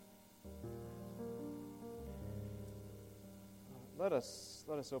Let us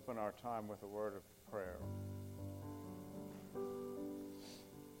open our time with a word of prayer.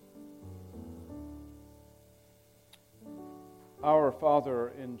 Our Father,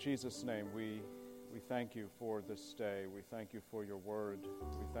 in Jesus' name, we thank you for this day. We thank you for your word.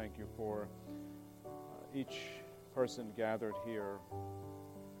 We thank you for each person gathered here.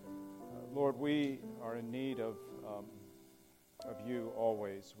 Lord, we are in need of you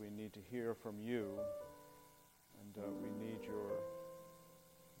always. We need to hear from you, and we need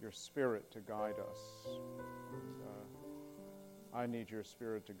your Spirit to guide us. I need your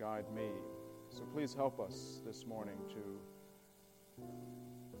Spirit to guide me. So please help us this morning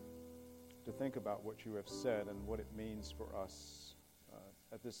to think about what you have said and what it means for us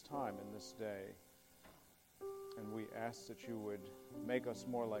at this time in this day. And we ask that you would make us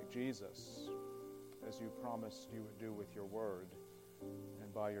more like Jesus, as you promised you would do with your word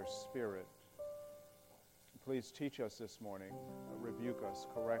and by your Spirit. Please teach us this morning, rebuke us,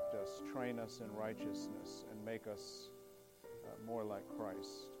 correct us, train us in righteousness, and make us more like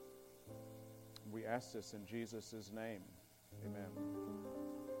Christ. We ask this in Jesus' name. Amen.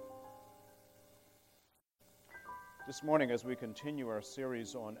 This morning, as we continue our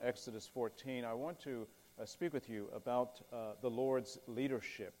series on Exodus 14, I want to speak with you about the Lord's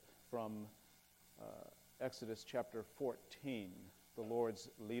leadership from Exodus chapter 14, the Lord's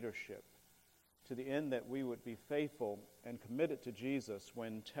leadership, to the end that we would be faithful and committed to Jesus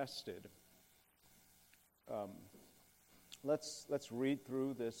when tested. Let's read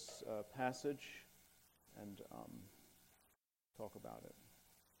through this passage and talk about it.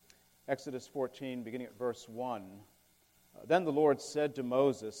 Exodus 14, beginning at verse 1. Then the Lord said to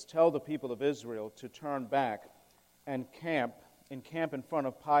Moses, "Tell the people of Israel to turn back and encamp in front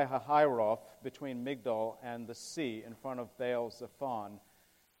of Pi-hahiroth, between Migdol and the sea, in front of Baal-zephon.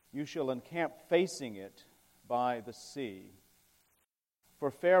 You shall encamp facing it by the sea. For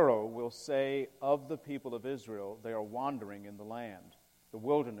Pharaoh will say of the people of Israel, they are wandering in the land. The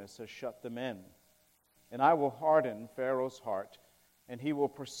wilderness has shut them in. And I will harden Pharaoh's heart, and he will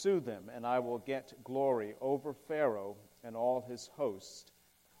pursue them, and I will get glory over Pharaoh and all his host,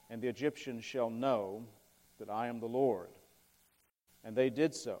 and the Egyptians shall know that I am the Lord." And they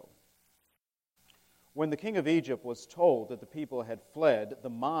did so. When the king of Egypt was told that the people had fled, the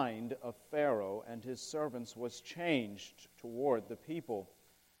mind of Pharaoh and his servants was changed toward the people.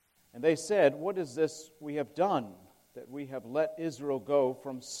 And they said, "What is this we have done, that we have let Israel go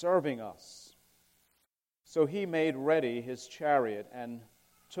from serving us?" So he made ready his chariot and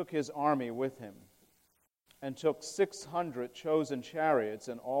took his army with him, and took 600 chosen chariots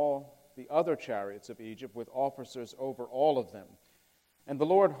and all the other chariots of Egypt, with officers over all of them. And the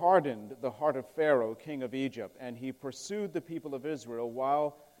Lord hardened the heart of Pharaoh, king of Egypt, and he pursued the people of Israel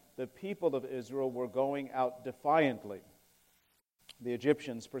while the people of Israel were going out defiantly. The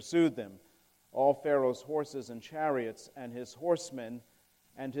Egyptians pursued them, all Pharaoh's horses and chariots, and his horsemen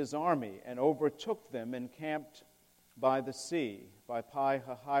and his army, and overtook them and camped by the sea, by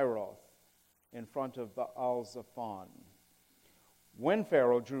Pi-hahiroth, in front of Baal-zephon. When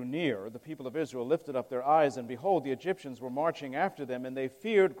Pharaoh drew near, the people of Israel lifted up their eyes, and behold, the Egyptians were marching after them, and they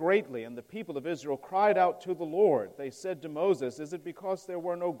feared greatly. And the people of Israel cried out to the Lord. They said to Moses, "Is it because there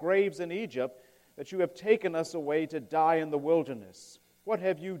were no graves in Egypt that you have taken us away to die in the wilderness? What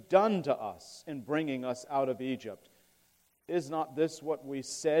have you done to us in bringing us out of Egypt? Is not this what we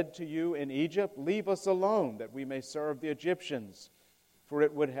said to you in Egypt? Leave us alone, that we may serve the Egyptians. For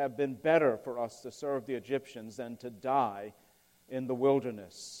it would have been better for us to serve the Egyptians than to die in the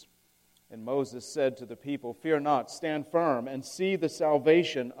wilderness." And Moses said to the people, "Fear not, stand firm, and see the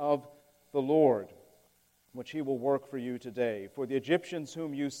salvation of the Lord, which he will work for you today. For the Egyptians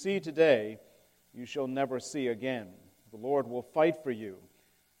whom you see today, you shall never see again. The Lord will fight for you.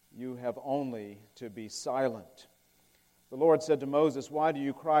 You have only to be silent." The Lord said to Moses, "Why do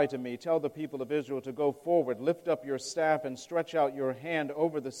you cry to me? Tell the people of Israel to go forward. Lift up your staff and stretch out your hand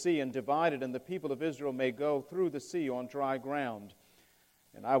over the sea and divide it, and the people of Israel may go through the sea on dry ground.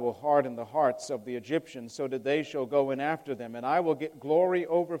 And I will harden the hearts of the Egyptians, so that they shall go in after them. And I will get glory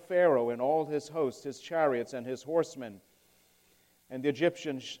over Pharaoh and all his host, his chariots and his horsemen. And the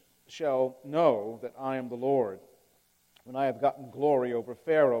Egyptians shall know that I am the Lord, when I have gotten glory over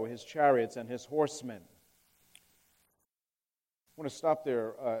Pharaoh, his chariots, and his horsemen." I want to stop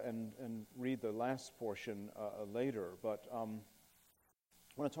there and read the last portion later, but I want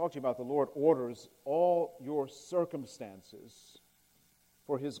to talk to you about the Lord orders all your circumstances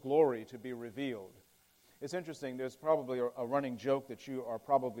for his glory to be revealed. It's interesting, there's probably a running joke that you are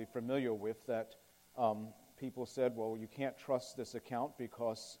probably familiar with, that people said, well, you can't trust this account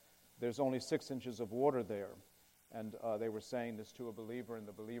because there's only 6 inches of water there. And they were saying this to a believer, and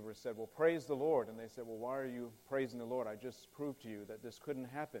the believer said, well, praise the Lord. And they said, well, why are you praising the Lord? I just proved to you that this couldn't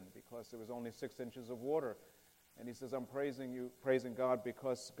happen because there was only 6 inches of water. And he says, I'm praising God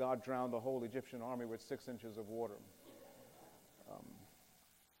because God drowned the whole Egyptian army with 6 inches of water.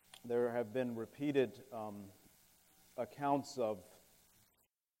 There have been repeated accounts of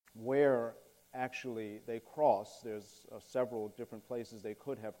where actually they crossed. There's several different places they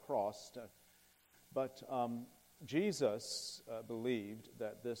could have crossed. But Jesus believed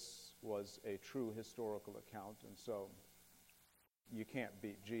that this was a true historical account, and so you can't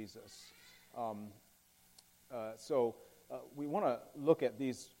beat Jesus. So we want to look at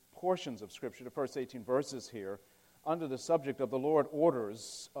these portions of Scripture, the first 18 verses here, under the subject of the Lord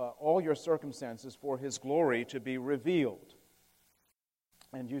orders all your circumstances for His glory to be revealed.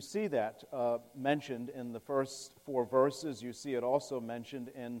 And you see that mentioned in the first 4 verses. You see it also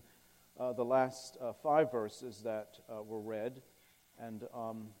mentioned in the last 5 verses that were read. And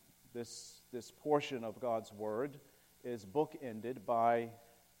this portion of God's Word is bookended by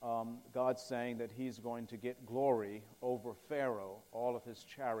God saying that He's going to get glory over Pharaoh, all of his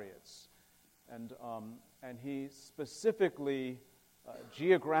chariots. And He specifically,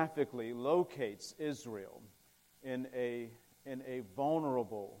 geographically locates Israel in a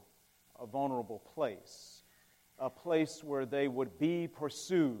vulnerable place, a place where they would be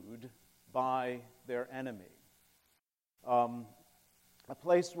pursued by their enemy, a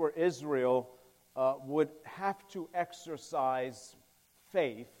place where Israel would have to exercise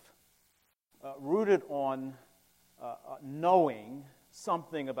faith rooted on knowing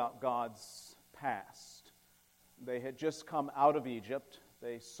something about God's past. They had just come out of Egypt.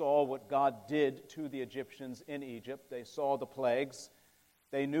 They saw what God did to the Egyptians in Egypt. They saw the plagues.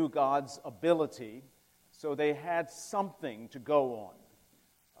 They knew God's ability. So they had something to go on.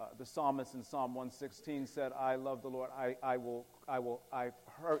 The psalmist in Psalm 116 said, I love the Lord. The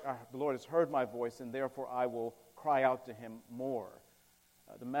Lord has heard my voice, and therefore I will cry out to Him more.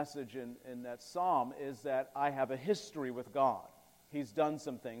 The message in that psalm is that I have a history with God. He's done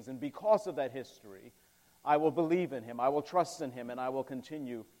some things, and because of that history, I will believe in Him, I will trust in Him, and I will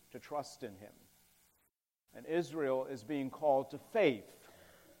continue to trust in Him. And Israel is being called to faith.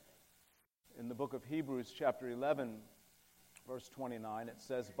 In the book of Hebrews, chapter 11, verse 29, it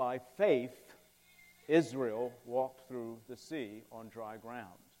says, by faith, Israel walked through the sea on dry ground.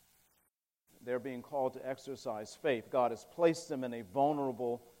 They're being called to exercise faith. God has placed them in a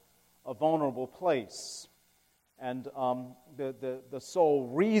vulnerable place. And the sole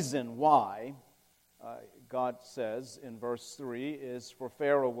reason why, God says in verse 3, is for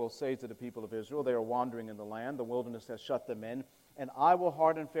Pharaoh will say to the people of Israel, they are wandering in the land, the wilderness has shut them in, and I will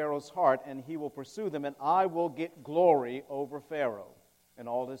harden Pharaoh's heart, and he will pursue them, and I will get glory over Pharaoh and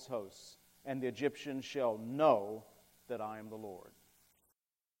all his hosts, and the Egyptians shall know that I am the Lord.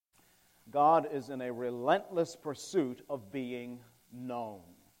 God is in a relentless pursuit of being known.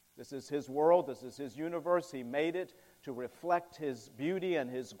 This is His world, this is His universe. He made it to reflect His beauty and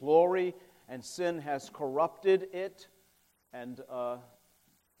His glory, and sin has corrupted it and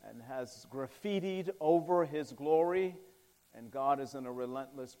has graffitied over His glory, and God is in a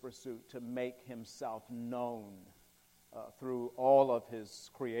relentless pursuit to make Himself known through all of His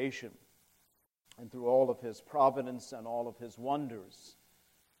creation and through all of His providence and all of His wonders.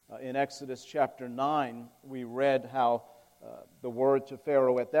 In Exodus chapter 9, we read how the word to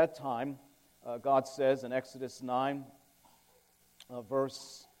Pharaoh at that time, God says in Exodus 9,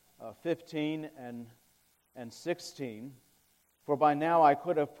 verse 15 and 16, for by now I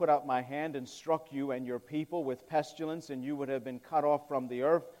could have put out my hand and struck you and your people with pestilence, and you would have been cut off from the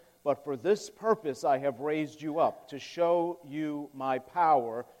earth. But for this purpose I have raised you up, to show you my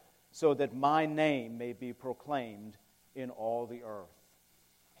power, so that my name may be proclaimed in all the earth.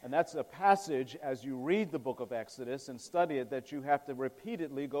 And that's a passage, as you read the book of Exodus and study it, that you have to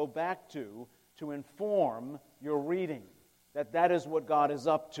repeatedly go back to inform your reading, that is what God is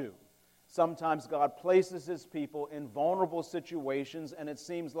up to. Sometimes God places His people in vulnerable situations, and it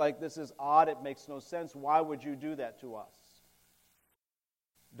seems like this is odd, it makes no sense. Why would you do that to us?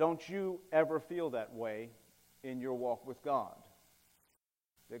 Don't you ever feel that way in your walk with God?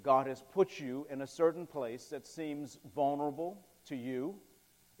 That God has put you in a certain place that seems vulnerable to you.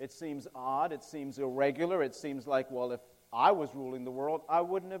 It seems odd, it seems irregular, it seems like, well, if I was ruling the world, I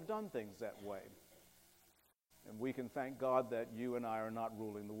wouldn't have done things that way. And we can thank God that you and I are not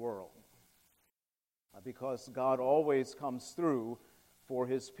ruling the world, because God always comes through for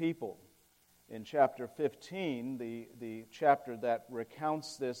His people. In chapter 15, the chapter that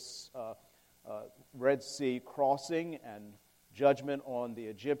recounts this Red Sea crossing and judgment on the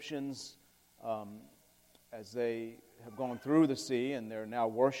Egyptians, as they have gone through the sea and they're now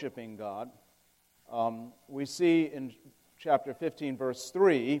worshiping God, we see in chapter 15, verse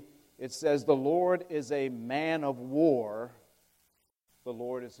 3, it says, "The Lord is a man of war, the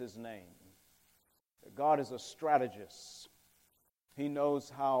Lord is his name." God is a strategist. He knows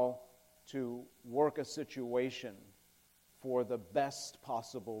how to work a situation for the best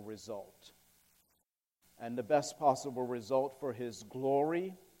possible result. And the best possible result for his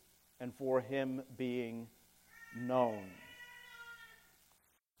glory and for him being known.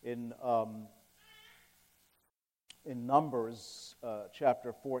 In Numbers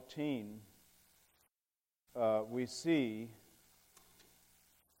chapter 14, we see,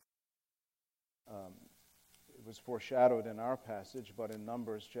 it was foreshadowed in our passage, but in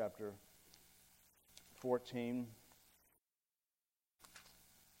Numbers chapter 14,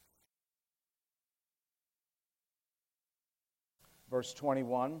 verse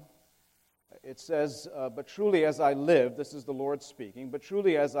 21, it says, "But truly as I live," this is the Lord speaking, "but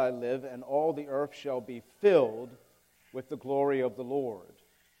truly as I live, and all the earth shall be filled with the glory of the Lord."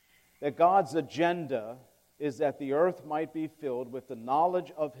 That God's agenda is that the earth might be filled with the knowledge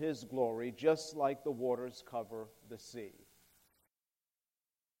of His glory, just like the waters cover the sea.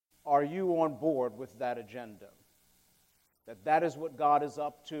 Are you on board with that agenda? That is what God is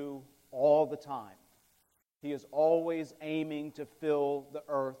up to all the time. He is always aiming to fill the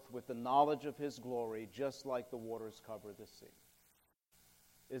earth with the knowledge of His glory, just like the waters cover the sea.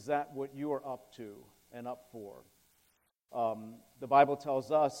 Is that what you are up to and up for? The Bible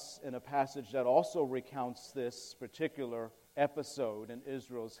tells us in a passage that also recounts this particular episode in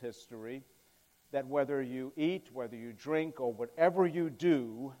Israel's history, that whether you eat, whether you drink, or whatever you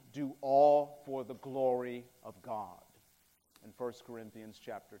do, do all for the glory of God. In 1 Corinthians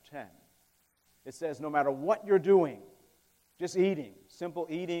chapter 10. It says no matter what you're doing, just eating, simple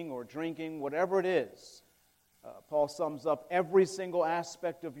eating or drinking, whatever it is, Paul sums up every single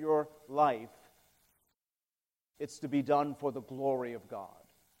aspect of your life. It's to be done for the glory of God.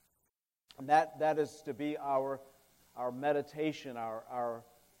 And that is to be our meditation, our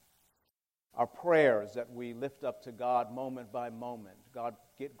prayers that we lift up to God moment by moment. God,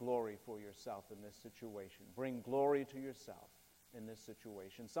 get glory for yourself in this situation. Bring glory to yourself in this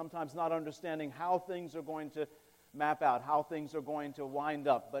situation. Sometimes not understanding how things are going to map out, how things are going to wind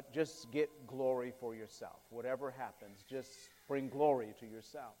up, but just get glory for yourself. Whatever happens, just bring glory to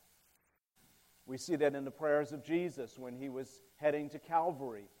yourself. We see that in the prayers of Jesus when He was heading to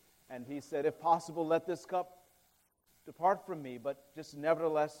Calvary. And He said, "If possible, let this cup depart from me, but just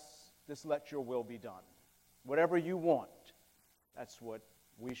nevertheless, just let your will be done." Whatever you want, that's what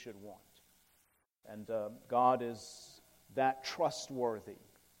we should want. And God is that trustworthy,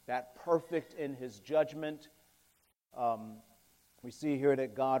 that perfect in His judgment. We see here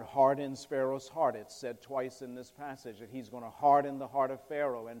that God hardens Pharaoh's heart. It's said twice in this passage that He's going to harden the heart of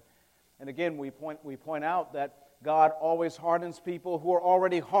Pharaoh. And again, we point out that God always hardens people who are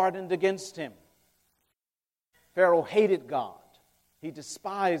already hardened against Him. Pharaoh hated God. He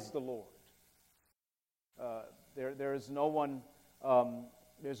despised the Lord. There's no one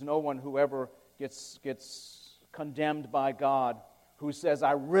who ever gets condemned by God who says,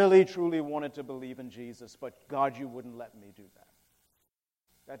 "I really, truly wanted to believe in Jesus, but God, you wouldn't let me do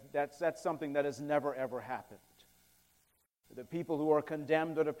that." That's something that has never, ever happened. The people who are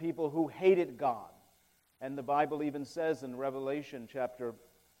condemned are the people who hated God. And the Bible even says in Revelation chapter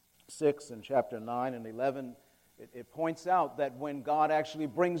 6 and chapter 9 and 11, it points out that when God actually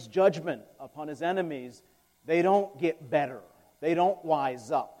brings judgment upon His enemies, they don't get better. They don't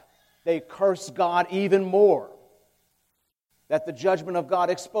wise up. They curse God even more. That the judgment of God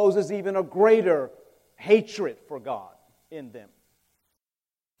exposes even a greater hatred for God in them.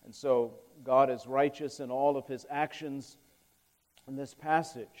 And so God is righteous in all of His actions in this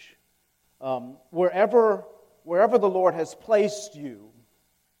passage. Wherever the Lord has placed you,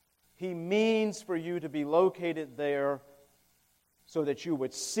 He means for you to be located there so that you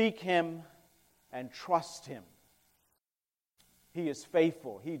would seek Him and trust Him. He is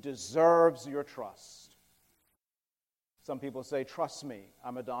faithful. He deserves your trust. Some people say, "Trust me,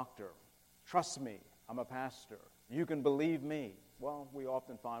 I'm a doctor. Trust me, I'm a pastor. You can believe me." Well, we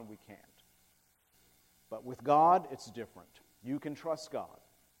often find we can't. But with God, it's different. You can trust God.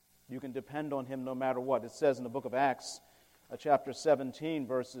 You can depend on Him no matter what. It says in the book of Acts, chapter 17,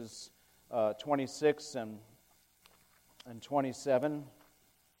 verses 26 and 27,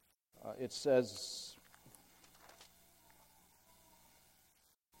 it says,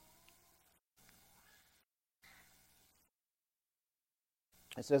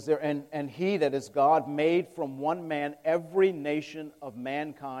 It says there, and he, that is God, made from one man every nation of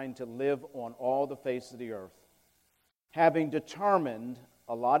mankind to live on all the face of the earth, having determined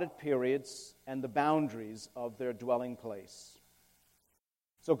allotted periods and the boundaries of their dwelling place.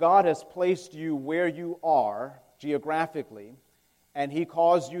 So God has placed you where you are geographically, and He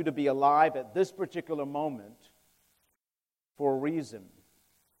caused you to be alive at this particular moment for a reason.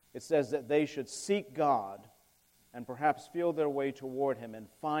 It says that they should seek God and perhaps feel their way toward Him and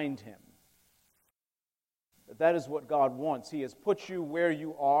find Him. That is what God wants. He has put you where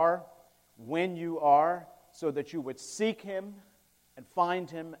you are, when you are, so that you would seek Him and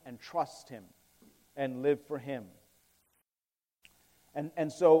find Him and trust Him and live for Him. And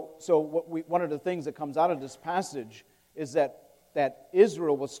so one of the things that comes out of this passage is that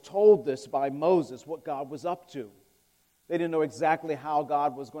Israel was told this by Moses, what God was up to. They didn't know exactly how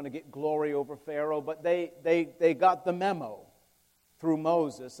God was going to get glory over Pharaoh, but they got the memo through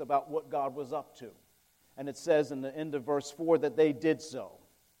Moses about what God was up to. And it says in the end of verse 4 that they did so.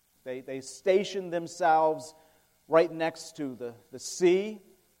 They stationed themselves right next to the sea,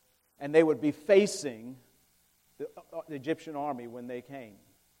 and they would be facing the Egyptian army when they came.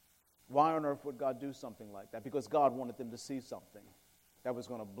 Why on earth would God do something like that? Because God wanted them to see something that was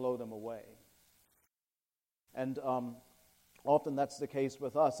going to blow them away. And often that's the case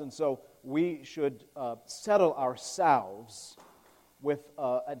with us. And so we should settle ourselves with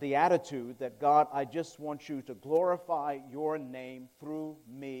the attitude that, God, I just want you to glorify your name through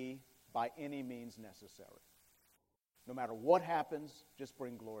me by any means necessary. No matter what happens, just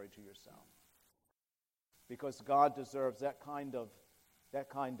bring glory to yourself. Because God deserves that kind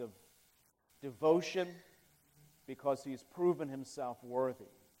of devotion, because He's proven Himself worthy.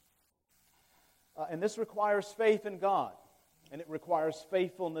 And this requires faith in God, and it requires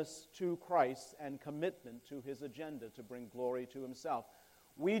faithfulness to Christ and commitment to His agenda to bring glory to Himself.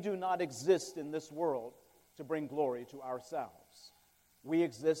 We do not exist in this world to bring glory to ourselves. We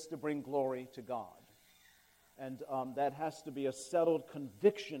exist to bring glory to God. And that has to be a settled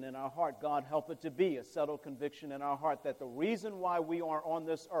conviction in our heart. God, help it to be a settled conviction in our heart that the reason why we are on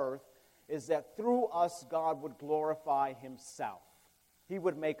this earth is that through us God would glorify Himself. He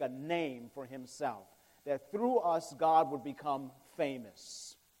would make a name for Himself. That through us God would become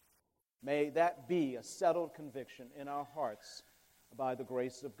famous. May that be a settled conviction in our hearts by the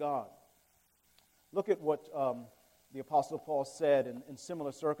grace of God. Look at what the Apostle Paul said in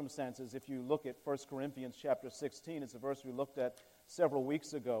similar circumstances. If you look at 1 Corinthians chapter 16, it's a verse we looked at several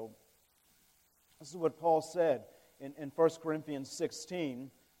weeks ago. This is what Paul said in 1 Corinthians 16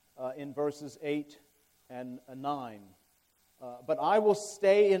 in verses 8 and 9. But I will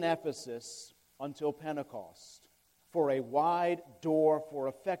stay in Ephesus until Pentecost, for a wide door for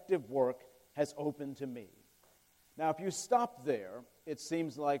effective work has opened to me. Now, if you stop there, it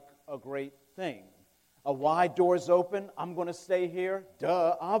seems like a great thing. A wide door's open, I'm going to stay here?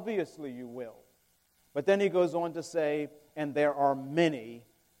 Duh, obviously you will. But then he goes on to say, and there are many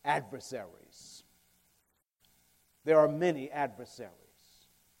adversaries. There are many adversaries.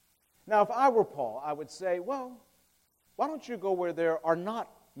 Now, if I were Paul, I would say, well, why don't you go where there are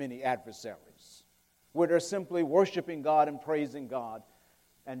not many adversaries, where they're simply worshiping God and praising God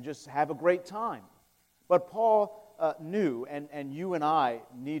and just have a great time. But Paul knew, and you and I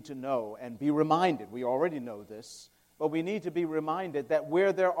need to know and be reminded, we already know this, but we need to be reminded that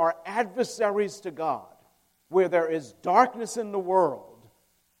where there are adversaries to God, where there is darkness in the world,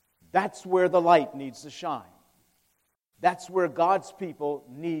 that's where the light needs to shine. That's where God's people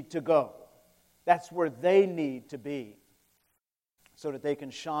need to go. That's where they need to be, so that they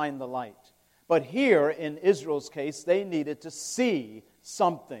can shine the light. But here, in Israel's case, they needed to see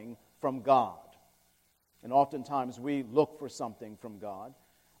something from God. And oftentimes we look for something from God.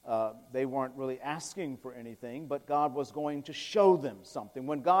 They weren't really asking for anything, but God was going to show them something.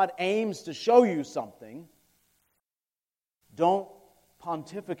 When God aims to show you something, don't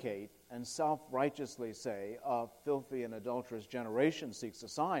pontificate and self-righteously say, a filthy and adulterous generation seeks a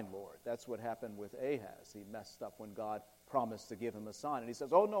sign, Lord. That's what happened with Ahaz. He messed up when God promised to give him a sign. And he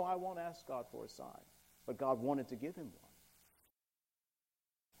says, oh no, I won't ask God for a sign. But God wanted to give him one.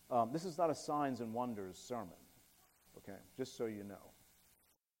 This is not a signs and wonders sermon, okay, just so you know.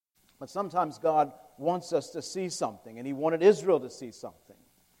 But sometimes God wants us to see something, and He wanted Israel to see something.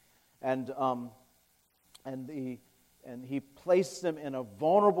 And He placed them in a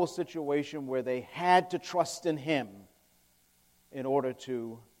vulnerable situation where they had to trust in Him in order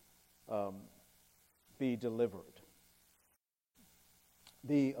to be delivered.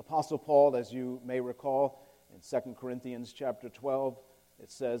 The Apostle Paul, as you may recall, in 2 Corinthians chapter 12,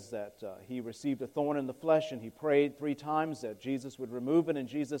 It says that he received a thorn in the flesh, and he prayed 3 times that Jesus would remove it, and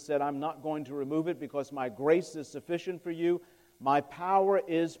Jesus said, I'm not going to remove it because my grace is sufficient for you. My power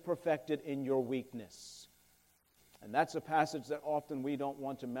is perfected in your weakness. And that's a passage that often we don't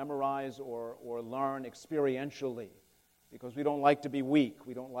want to memorize or learn experientially, because we don't like to be weak,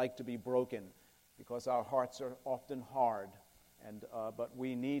 we don't like to be broken, because our hearts are often hard. But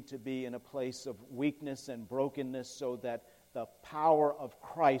we need to be in a place of weakness and brokenness so that the power of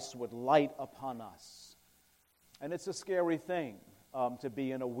Christ would light upon us. And it's a scary thing to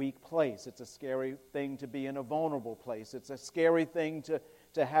be in a weak place. It's a scary thing to be in a vulnerable place. It's a scary thing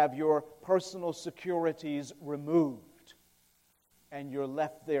to have your personal securities removed and you're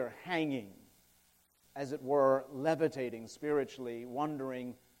left there hanging, as it were, levitating spiritually,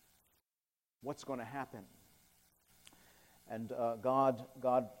 wondering what's going to happen. And God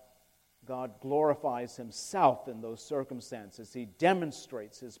glorifies Himself in those circumstances. He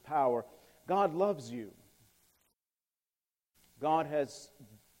demonstrates His power. God loves you. God has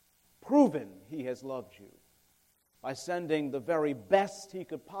proven He has loved you by sending the very best He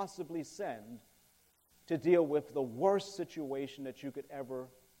could possibly send to deal with the worst situation that you could ever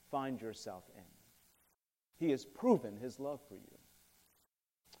find yourself in. He has proven His love for you.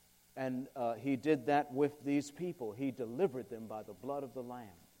 And He did that with these people. He delivered them by the blood of the Lamb.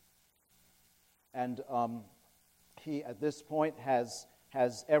 And He, at this point, has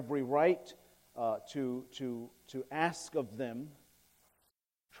every right to ask of them,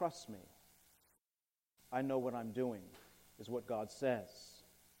 trust me. I know what I'm doing, is what God says.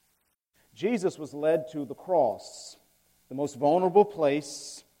 Jesus was led to the cross, the most vulnerable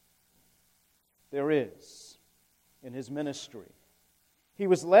place there is in His ministry. He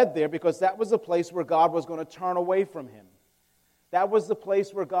was led there because that was the place where God was going to turn away from Him. That was the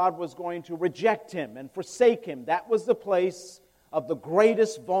place where God was going to reject Him and forsake Him. That was the place of the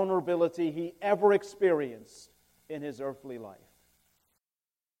greatest vulnerability He ever experienced in His earthly life.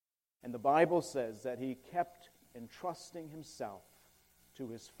 And the Bible says that He kept entrusting Himself to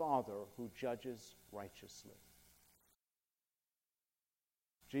His Father who judges righteously.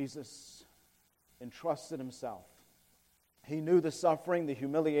 Jesus entrusted Himself. He knew the suffering, the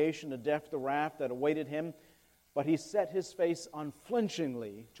humiliation, the death, the wrath that awaited Him, but He set His face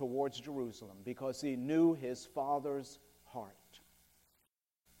unflinchingly towards Jerusalem because He knew His Father's heart.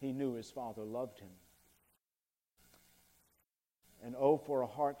 He knew His Father loved Him. And oh, for a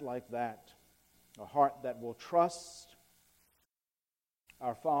heart like that, a heart that will trust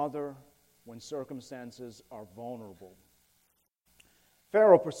our Father when circumstances are vulnerable.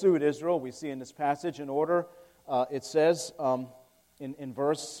 Pharaoh pursued Israel, we see in this passage, in order, it says in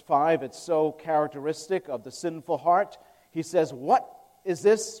verse 5, it's so characteristic of the sinful heart. He says, what is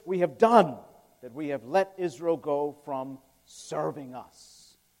this we have done, that we have let Israel go from serving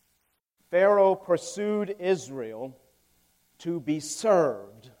us? Pharaoh pursued Israel to be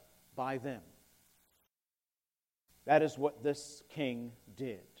served by them. That is what this king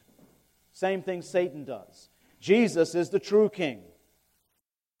did. Same thing Satan does. Jesus is the true king.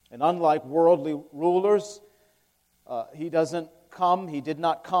 And unlike worldly rulers, He did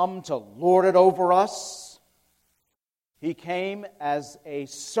not come to lord it over us. He came as a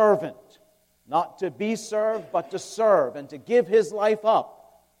servant, not to be served, but to serve and to give His life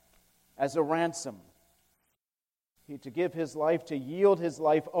up as a ransom. To give His life, to yield His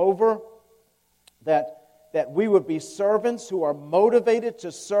life over, that we would be servants who are motivated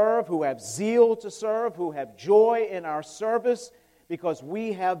to serve, who have zeal to serve, who have joy in our service, because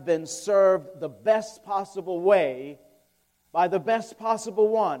we have been served the best possible way by the best possible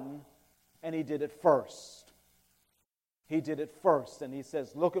one, and He did it first. He did it first, and He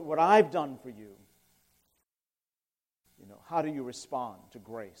says, look at what I've done for you. How do you respond to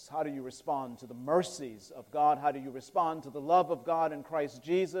grace? How do you respond to the mercies of God? How do you respond to the love of God in Christ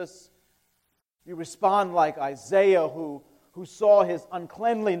Jesus? You respond like Isaiah, who saw his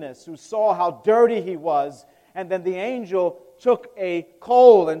uncleanliness, who saw how dirty he was, and then the angel took a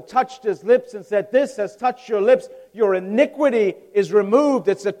coal and touched his lips and said, this has touched your lips. Your iniquity is removed.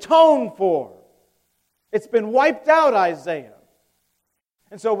 It's atoned for. It's been wiped out, Isaiah.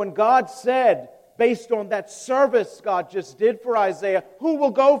 And so when God said, based on that service God just did for Isaiah, who will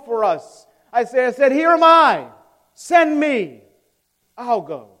go for us? Isaiah said, here am I. Send me. I'll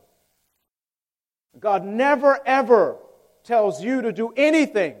go. God never, ever tells you to do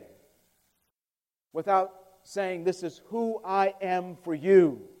anything without saying, this is who I am for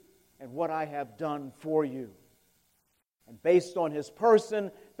you and what I have done for you. And based on His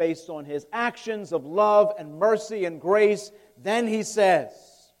person, based on His actions of love and mercy and grace, then He says,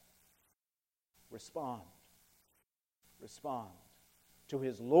 respond. Respond. to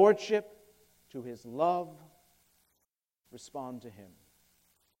His lordship, to His love. Respond to Him.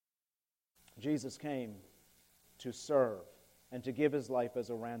 Jesus came to serve and to give His life as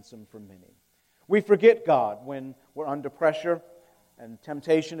a ransom for many. We forget God when we're under pressure and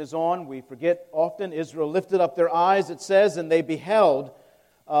temptation is on. We forget often. Israel lifted up their eyes, it says, and they beheld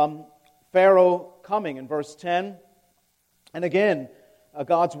Pharaoh coming in verse 10. And again,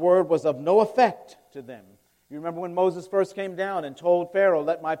 God's word was of no effect to them. You remember when Moses first came down and told Pharaoh,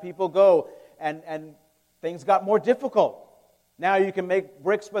 let my people go, and things got more difficult. Now you can make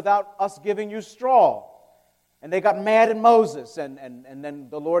bricks without us giving you straw. And they got mad at Moses, and then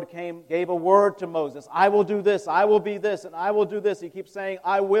the Lord gave a word to Moses. I will do this, I will be this, and I will do this. He keeps saying,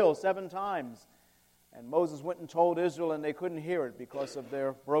 I will, 7 times. And Moses went and told Israel, and they couldn't hear it because of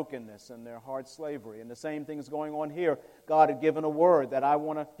their brokenness and their hard slavery. And the same thing is going on here. God had given a word that I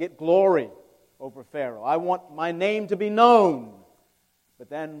want to get glory over Pharaoh. I want my name to be known.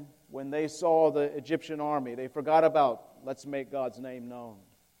 But then when they saw the Egyptian army, they forgot about, let's make God's name known.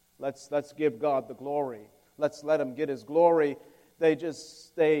 Let's give God the glory. Let's let Him get His glory.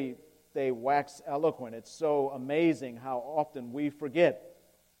 They wax eloquent. It's so amazing how often we forget.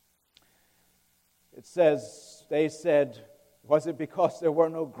 It says, they said, was it because there were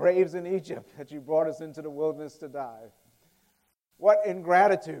no graves in Egypt that you brought us into the wilderness to die? What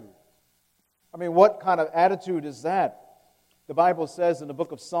ingratitude. I mean, what kind of attitude is that? The Bible says in the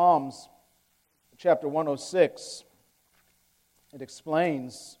book of Psalms, chapter 106, it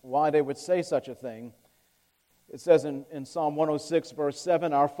explains why they would say such a thing. It says in Psalm 106, verse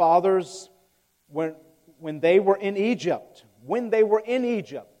 7, our fathers, when they were in Egypt,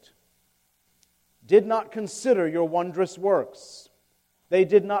 did not consider your wondrous works. They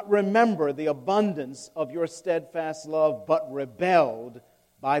did not remember the abundance of your steadfast love, but rebelled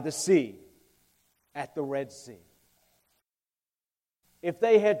by the sea, at the Red Sea. If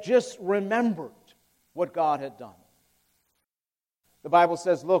they had just remembered what God had done. The Bible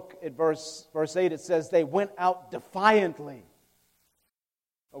says, look at verse 8, it says, they went out defiantly.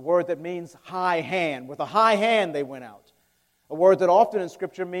 A word that means high hand. With a high hand they went out. A word that often in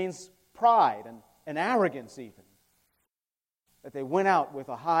Scripture means pride and arrogance even. That they went out with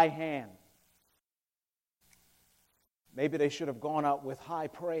a high hand. Maybe they should have gone out with high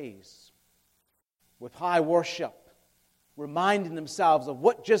praise, with high worship, reminding themselves of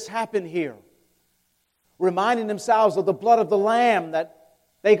what just happened here. Reminding themselves of the blood of the Lamb that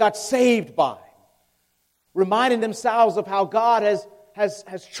they got saved by. Reminding themselves of how God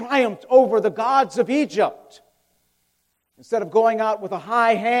has triumphed over the gods of Egypt. Instead of going out with a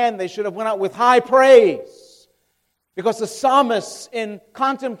high hand, they should have went out with high praise. Because the psalmist, in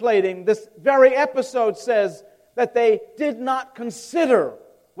contemplating this very episode, says that they did not consider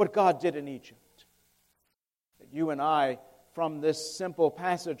what God did in Egypt. That you and I, from this simple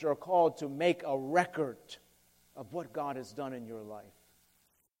passage, are called to make a record of what God has done in your life.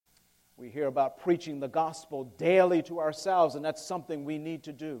 We hear about preaching the gospel daily to ourselves, and that's something we need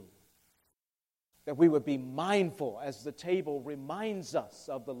to do. That we would be mindful as the table reminds us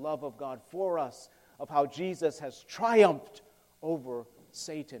of the love of God for us, of how Jesus has triumphed over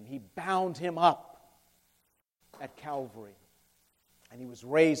Satan. He bound him up at Calvary, and He was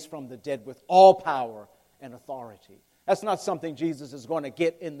raised from the dead with all power and authority. That's not something Jesus is going to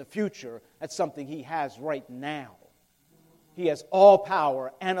get in the future. That's something He has right now. He has all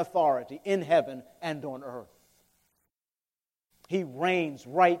power and authority in heaven and on earth. He reigns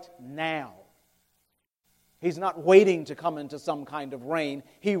right now. He's not waiting to come into some kind of reign.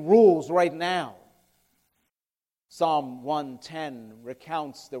 He rules right now. Psalm 110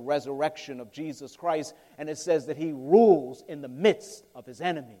 recounts the resurrection of Jesus Christ, and it says that He rules in the midst of His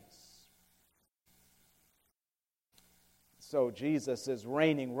enemies. So Jesus is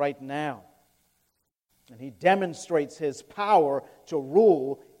reigning right now. And He demonstrates His power to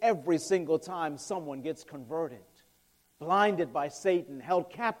rule every single time someone gets converted. Blinded by Satan, held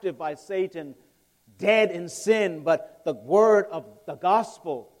captive by Satan, dead in sin, but the word of the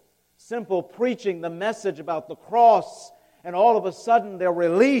gospel, simple preaching the message about the cross, and all of a sudden they're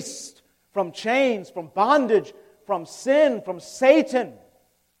released from chains, from bondage, from sin, from Satan.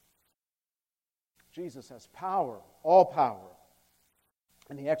 Jesus has power, all power,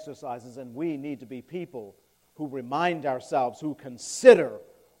 and He exercises, and we need to be people who remind ourselves, who consider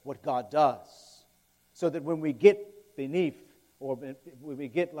what God does, so that when we get beneath, or when we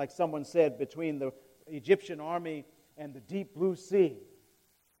get, like someone said, between the Egyptian army and the deep blue sea,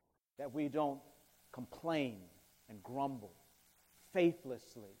 that we don't complain and grumble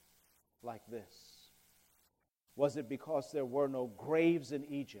faithlessly like this. Was it because there were no graves in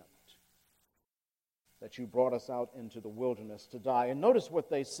Egypt that you brought us out into the wilderness to die. And notice what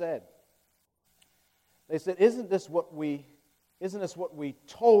they said. They said, isn't this what we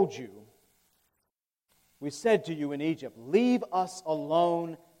told you? We said to you in Egypt, leave us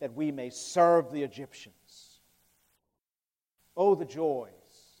alone that we may serve the Egyptians. Oh, the joys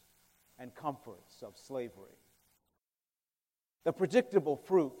and comforts of slavery. The predictable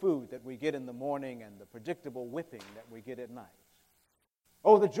food that we get in the morning and the predictable whipping that we get at night.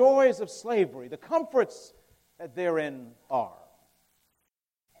 Oh, the joys of slavery, the comforts that therein are.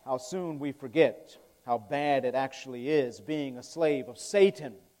 How soon we forget how bad it actually is being a slave of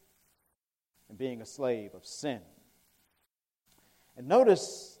Satan and being a slave of sin. And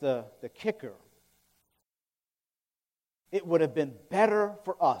notice the kicker. It would have been better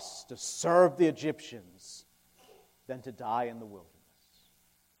for us to serve the Egyptians than to die in the wilderness.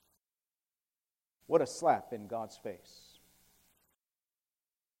 What a slap in God's face.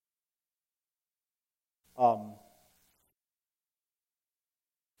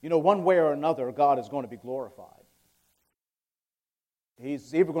 One way or another, God is going to be glorified.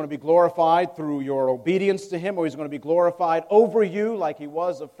 He's either going to be glorified through your obedience to Him, or He's going to be glorified over you like He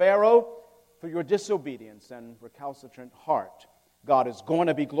was of Pharaoh through your disobedience and recalcitrant heart. God is going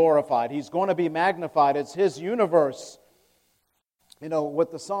to be glorified. He's going to be magnified. It's His universe.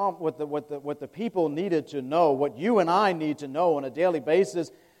 What the people needed to know, what you and I need to know on a daily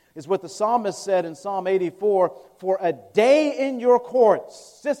basis, is what the psalmist said in Psalm 84, for a day in your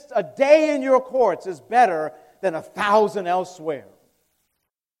courts, just a day in your courts is better than 1,000 elsewhere.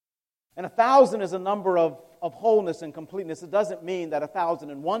 And 1,000 is a number of wholeness and completeness. It doesn't mean that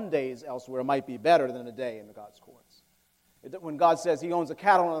 1,001 days elsewhere might be better than a day in God's courts. When God says He owns a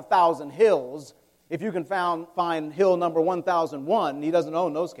cattle on 1,000 hills, if you can find hill number 1,001, He doesn't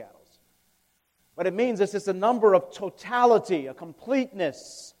own those cattle. But it means it's just a number of totality, a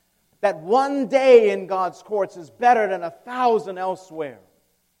completeness, that one day in God's courts is better than 1,000 elsewhere.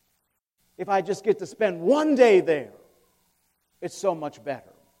 If I just get to spend one day there, it's so much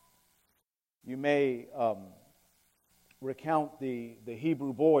better. You may recount the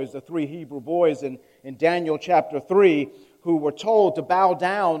Hebrew boys, the 3 Hebrew boys in Daniel chapter 3, who were told to bow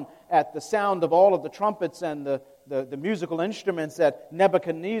down at the sound of all of the trumpets and the musical instruments that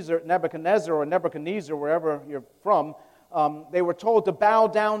Nebuchadnezzar, wherever you're from, they were told to bow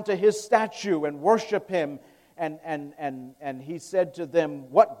down to his statue and worship him. And he said to them,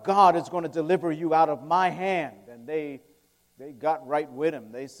 what God is going to deliver you out of my hand? And they got right with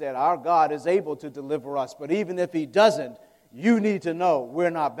him. They said, our God is able to deliver us, but even if He doesn't, you need to know we're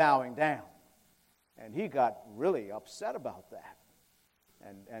not bowing down. And he got really upset about that.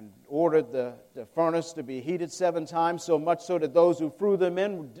 And ordered the furnace to be heated 7 times, so much so that those who threw them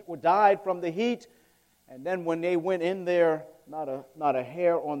in died from the heat. And then when they went in there, not a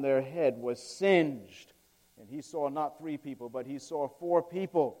hair on their head was singed. And he saw not 3 people, but he saw 4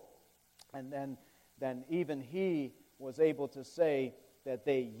 people. And then even he was able to say that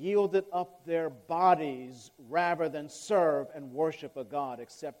they yielded up their bodies rather than serve and worship a God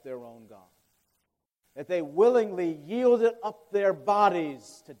except their own God. That they willingly yielded up their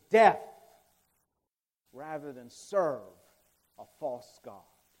bodies to death rather than serve a false God.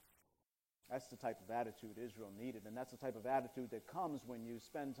 That's the type of attitude Israel needed, and that's the type of attitude that comes when you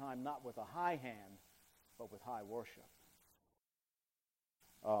spend time not with a high hand, but with high worship.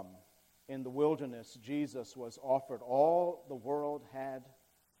 In the wilderness, Jesus was offered all the world had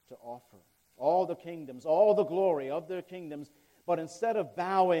to offer. All the kingdoms, all the glory of their kingdoms. But instead of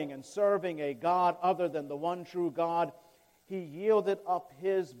bowing and serving a God other than the one true God, He yielded up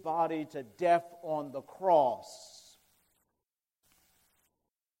His body to death on the cross.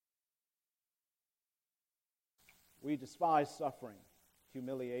 We despise suffering,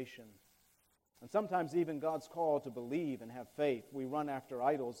 humiliation, and sometimes even God's call to believe and have faith. We run after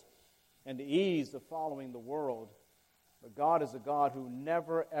idols and the ease of following the world. But God is a God who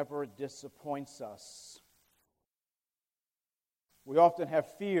never, ever disappoints us. We often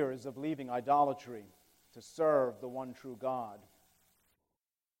have fears of leaving idolatry to serve the one true God.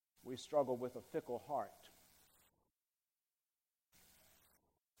 We struggle with a fickle heart.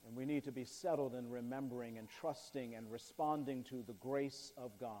 And we need to be settled in remembering and trusting and responding to the grace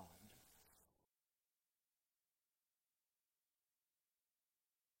of God.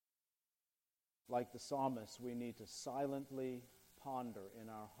 Like the psalmist, we need to silently ponder in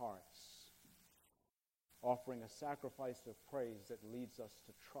our hearts, offering a sacrifice of praise that leads us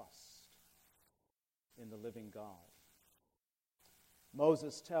to trust in the living God.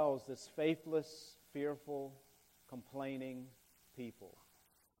 Moses tells this faithless, fearful, complaining people,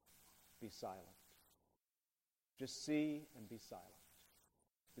 be silent. Just see and be silent.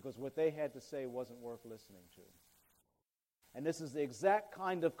 because what they had to say wasn't worth listening to. And this is the exact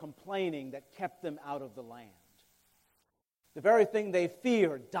kind of complaining that kept them out of the land. The very thing they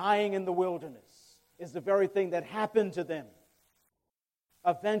feared, dying in the wilderness, is the very thing that happened to them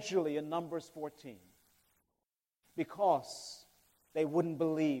eventually in Numbers 14. Because they wouldn't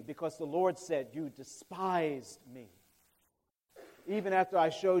believe, because the Lord said, "You despised me. Even after I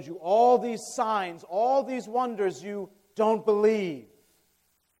showed you all these signs, all these wonders, you don't believe."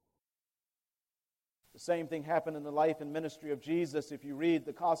 The same thing happened in the life and ministry of Jesus. If you read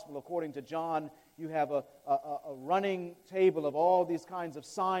the Gospel according to John, you have a running table of all these kinds of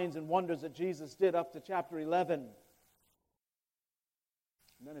signs and wonders that Jesus did up to chapter 11.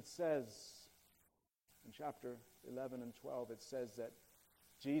 And then it says, in chapter 11 and 12, it says that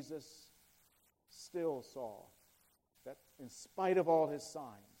Jesus still saw that in spite of all his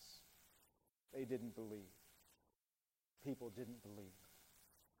signs, they didn't believe. People didn't believe.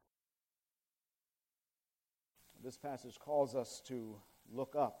 This passage calls us to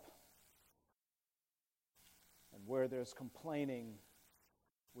look up. And where there's complaining,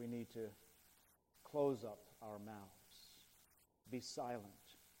 we need to close up our mouths. Be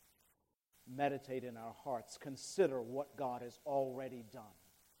silent. Meditate in our hearts. Consider what God has already done.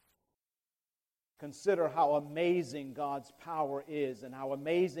 Consider how amazing God's power is, and how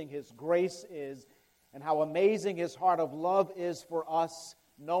amazing His grace is, and how amazing His heart of love is for us,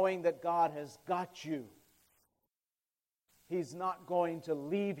 knowing that God has got you. He's not going to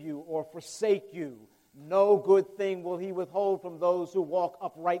leave you or forsake you. No good thing will He withhold from those who walk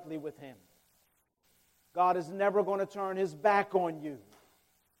uprightly with Him. God is never going to turn His back on you.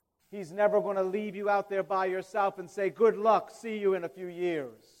 He's never going to leave you out there by yourself and say, "Good luck, see you in a few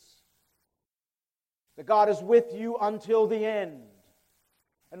years." That God is with you until the end.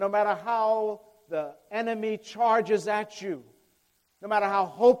 And no matter how the enemy charges at you, no matter how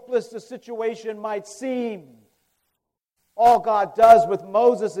hopeless the situation might seem, all God does with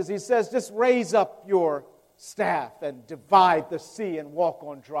Moses is He says, "Just raise up your staff and divide the sea and walk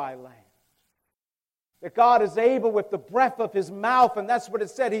on dry land." That God is able with the breath of His mouth, and that's what it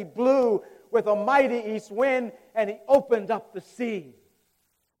said, He blew with a mighty east wind and He opened up the sea.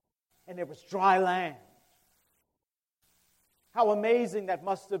 And there was dry land. How amazing that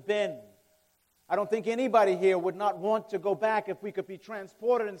must have been. I don't think anybody here would not want to go back if we could be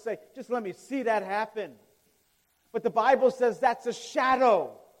transported and say, "Just let me see that happen." But the Bible says that's a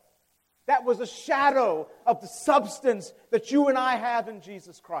shadow. That was a shadow of the substance that you and I have in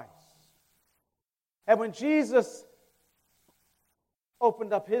Jesus Christ. And when Jesus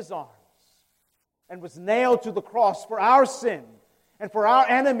opened up His arms and was nailed to the cross for our sin and for our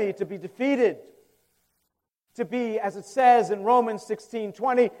enemy to be defeated, to be, as it says in Romans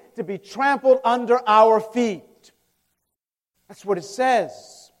 16:20, to be trampled under our feet. That's what it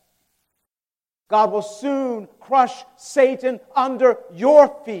says. God will soon crush Satan under your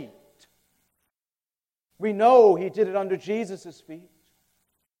feet. We know He did it under Jesus' feet.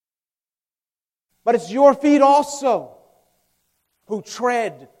 But it's your feet also who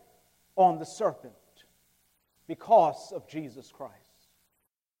tread on the serpent because of Jesus Christ.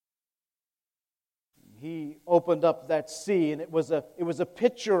 He opened up that sea, and it was a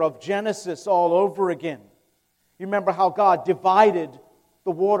picture of Genesis all over again. You remember how God divided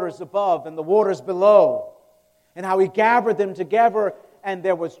the waters above and the waters below, and how He gathered them together, and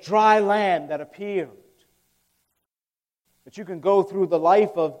there was dry land that appeared. But you can go through the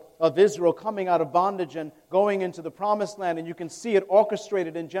life of Israel coming out of bondage and going into the promised land, and you can see it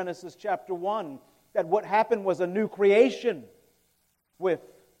orchestrated in Genesis chapter 1, that what happened was a new creation with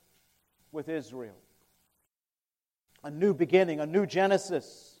Israel. A new beginning, a new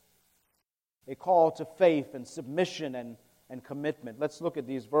Genesis. A call to faith and submission and commitment. Let's look at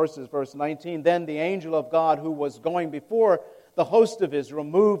these verses. Verse 19, "Then the angel of God who was going before the host of Israel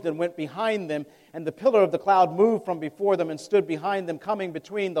moved and went behind them, and the pillar of the cloud moved from before them and stood behind them, coming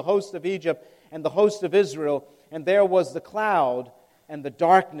between the host of Egypt and the host of Israel. And there was the cloud and the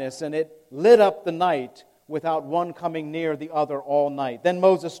darkness, and it lit up the night without one coming near the other all night. Then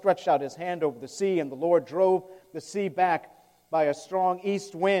Moses stretched out his hand over the sea, and the Lord drove the sea back by a strong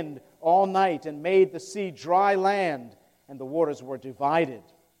east wind all night and made the sea dry land, and the waters were divided.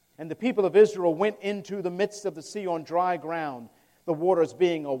 And the people of Israel went into the midst of the sea on dry ground, the waters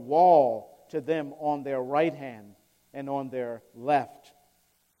being a wall to them on their right hand and on their left.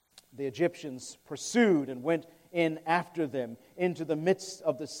 The Egyptians pursued and went in after them into the midst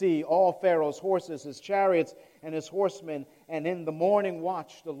of the sea, all Pharaoh's horses, his chariots, and his horsemen. And in the morning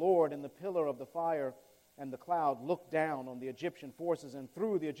watch, the Lord in the pillar of the fire and the cloud looked down on the Egyptian forces and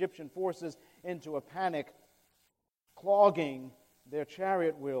threw the Egyptian forces into a panic, clogging their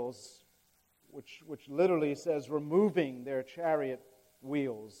chariot wheels, which literally says removing their chariot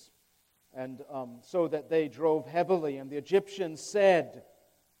wheels, and so that they drove heavily. And the Egyptians said,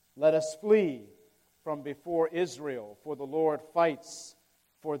 "Let us flee from before Israel, for the Lord fights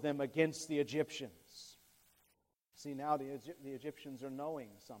for them against the Egyptians." See, now the Egyptians are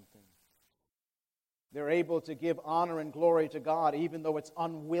knowing something. They're able to give honor and glory to God, even though it's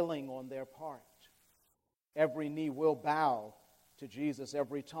unwilling on their part. Every knee will bow to Jesus.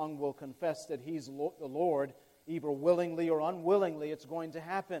 Every tongue will confess that He's the Lord. Either willingly or unwillingly, it's going to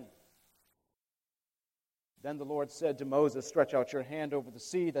happen. Then the Lord said to Moses, "Stretch out your hand over the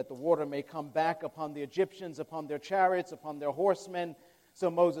sea, that the water may come back upon the Egyptians, upon their chariots, upon their horsemen." So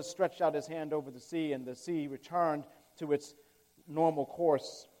Moses stretched out his hand over the sea, and the sea returned to its normal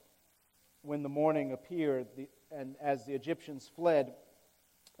course. When the morning appeared, and as the Egyptians fled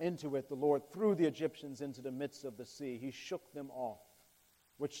into it, the Lord threw the Egyptians into the midst of the sea. He shook them off,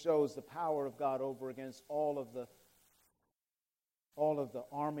 which shows the power of God over against all of the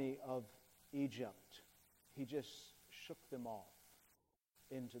army of Egypt. He just shook them off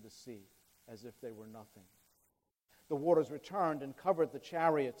into the sea as if they were nothing. The waters returned and covered the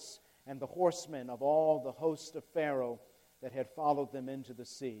chariots and the horsemen of all the host of Pharaoh that had followed them into the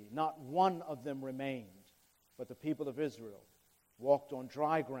sea. Not one of them remained, but the people of Israel walked on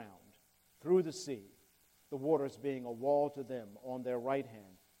dry ground through the sea, the waters being a wall to them on their right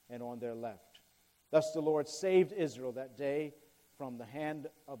hand and on their left. Thus the Lord saved Israel that day from the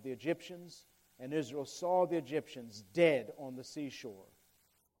hand of the Egyptians, and Israel saw the Egyptians dead on the seashore.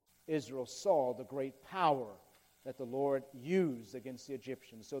 Israel saw the great power that the Lord used against the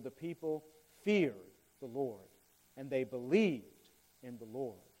Egyptians. So the people feared the Lord, and they believed in the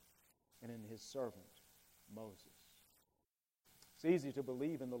Lord and in His servant Moses. It's easy to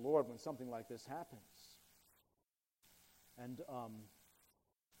believe in the Lord when something like this happens. And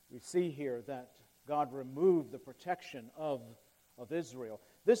we see here that God removed the protection of Israel.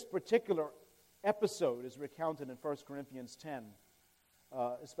 This particular episode is recounted in 1 Corinthians 10,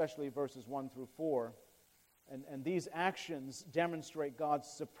 especially verses 1 through 4. And these actions demonstrate God's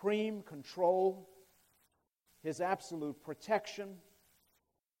supreme control, His absolute protection,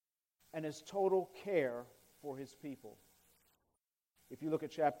 and His total care for His people. If you look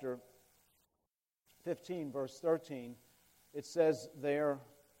at chapter 15, verse 13, it says there,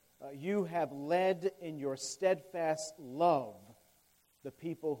 "You have led in your steadfast love the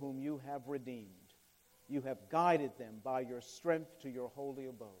people whom you have redeemed. You have guided them by your strength to your holy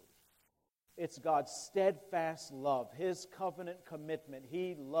abode." It's God's steadfast love, His covenant commitment.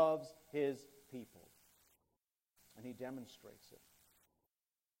 He loves His people, and He demonstrates it.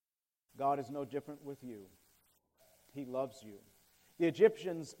 God is no different with you. He loves you. The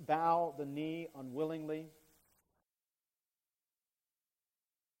Egyptians bow the knee unwillingly.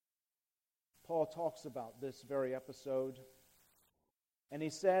 Paul talks about this very episode, and he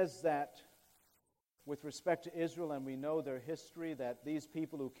says that with respect to Israel, and we know their history, that these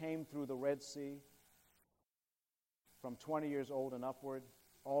people who came through the Red Sea from 20 years old and upward,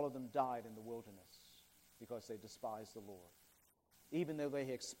 all of them died in the wilderness because they despised the Lord. Even though they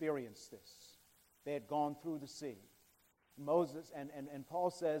had experienced this, they had gone through the sea. Moses and Paul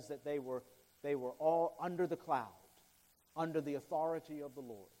says that they were all under the cloud, under the authority of the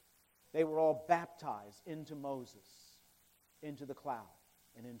Lord. They were all baptized into Moses, into the cloud,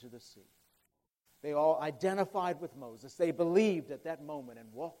 and into the sea. They all identified with Moses. They believed at that moment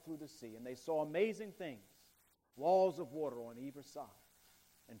and walked through the sea, and they saw amazing things, walls of water on either side,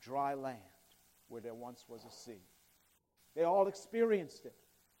 and dry land where there once was a sea. They all experienced it.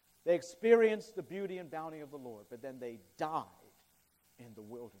 They experienced the beauty and bounty of the Lord, but then they died in the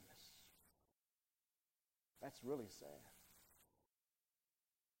wilderness. That's really sad.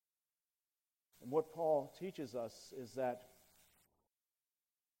 And what Paul teaches us is that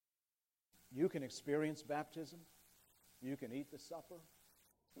you can experience baptism, you can eat the supper,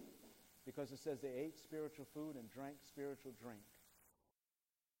 because it says they ate spiritual food and drank spiritual drink.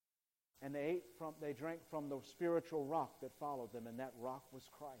 And they drank from the spiritual rock that followed them, and that rock was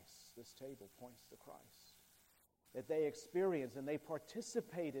Christ. This table points to Christ. That they experienced and they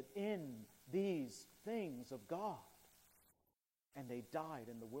participated in these things of God, and they died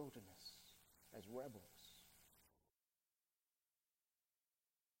in the wilderness as rebels.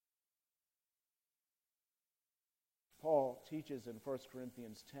 Paul teaches in 1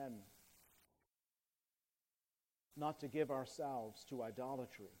 Corinthians 10 not to give ourselves to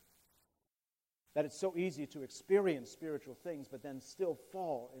idolatry. That it's so easy to experience spiritual things but then still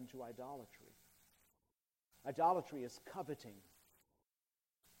fall into idolatry. Idolatry is coveting.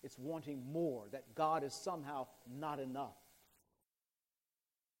 It's wanting more, that God is somehow not enough.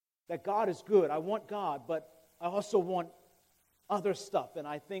 that God is good. I want God, but I also want other stuff. And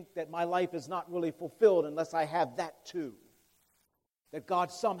I think that my life is not really fulfilled unless I have that too. That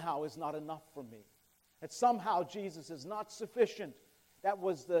God somehow is not enough for me. That somehow Jesus is not sufficient. That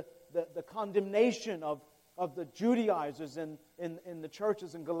was the condemnation of the Judaizers in the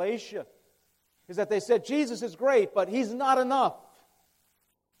churches in Galatia. Is that they said, Jesus is great, but He's not enough.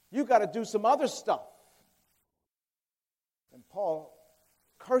 You got to do some other stuff. And Paul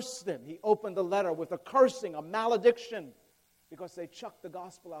cursed them. He opened the letter with a cursing, a malediction, because they chucked the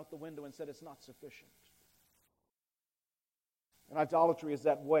gospel out the window and said it's not sufficient. And idolatry is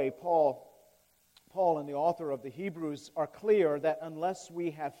that way. Paul and the author of the Hebrews are clear that unless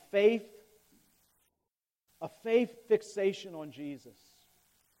we have faith, a faith fixation on Jesus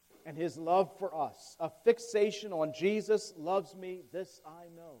and His love for us, a fixation on Jesus loves me, this I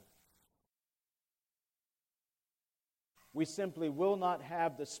know, we simply will not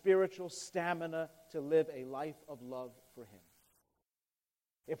have the spiritual stamina to live a life of love for Him.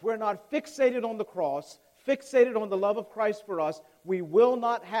 If we're not fixated on the cross, fixated on the love of Christ for us, we will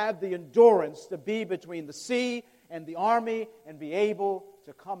not have the endurance to be between the sea and the army and be able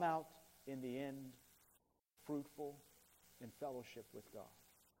to come out in the end fruitful in fellowship with God.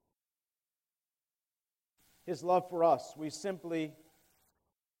 His love for us, we simply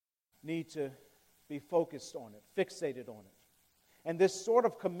need to be focused on it, fixated on it. And this sort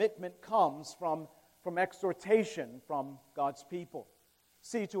of commitment comes from exhortation from God's people.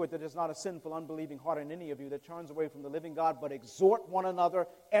 See to it that there's not a sinful, unbelieving heart in any of you that turns away from the living God, but exhort one another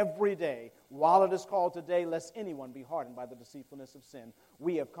every day, while it is called today, lest anyone be hardened by the deceitfulness of sin.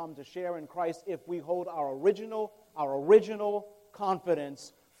 We have come to share in Christ if we hold our original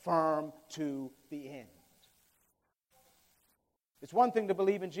confidence firm to the end. It's one thing to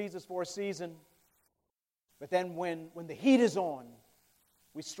believe in Jesus for a season, but then when the heat is on,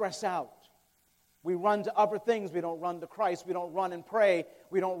 we stress out. We run to other things. We don't run to Christ. We don't run and pray.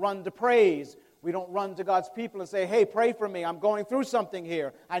 We don't run to praise. We don't run to God's people and say, hey, pray for me. I'm going through something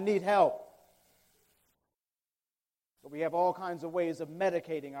here. I need help. But we have all kinds of ways of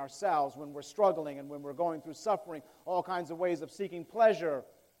medicating ourselves when we're struggling and when we're going through suffering, all kinds of ways of seeking pleasure,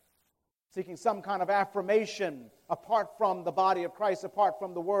 seeking some kind of affirmation apart from the body of Christ, apart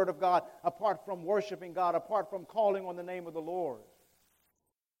from the Word of God, apart from worshiping God, apart from calling on the name of the Lord.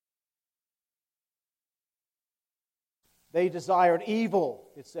 They desired evil,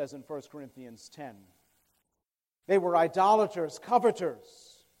 it says in 1 Corinthians 10. They were idolaters,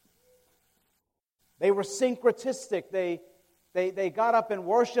 coveters. They were syncretistic. They got up and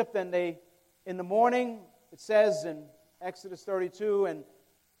worshiped, and in the morning, it says in Exodus 32, and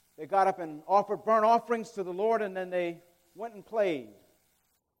they got up and offered burnt offerings to the Lord, and then they went and played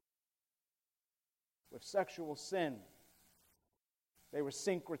with sexual sin. They were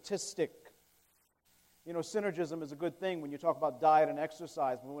syncretistic. You know, synergism is a good thing when you talk about diet and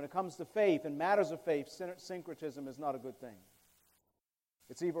exercise, but when it comes to faith and matters of faith, syncretism is not a good thing.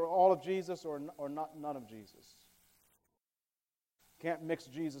 It's either all of Jesus or not none of Jesus. Can't mix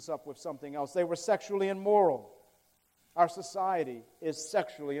Jesus up with something else. They were sexually immoral. Our society is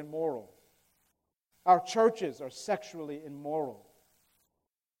sexually immoral. Our churches are sexually immoral.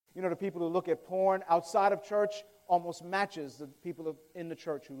 You know, the people who look at porn outside of church almost matches the people in the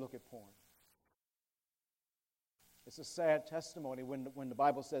church who look at porn. It's a sad testimony when the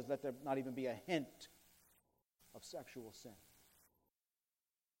Bible says let there not even be a hint of sexual sin.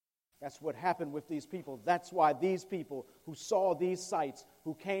 That's what happened with these people. That's why these people who saw these sights,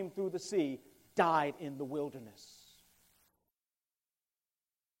 who came through the sea, died in the wilderness.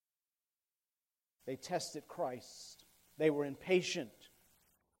 They tested Christ. They were impatient.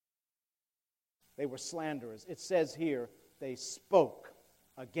 They were slanderers. It says here, they spoke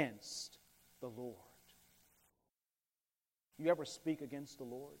against the Lord. You ever speak against the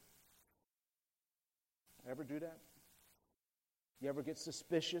Lord? Ever do that? You ever get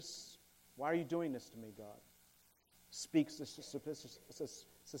suspicious? Why are you doing this to me, God? Speak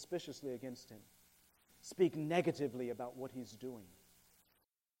suspiciously against Him. Speak negatively about what He's doing.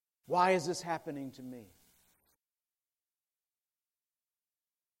 Why is this happening to me?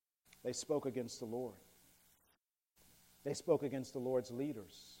 They spoke against the Lord. They spoke against the Lord's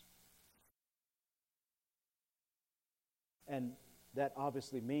leaders. And that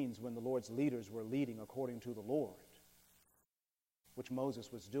obviously means when the Lord's leaders were leading according to the Lord, which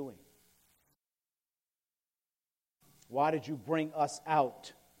Moses was doing. Why did you bring us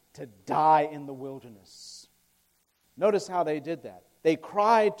out to die in the wilderness? Notice how they did that. They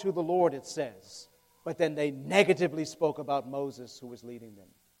cried to the Lord, it says, but then they negatively spoke about Moses who was leading them,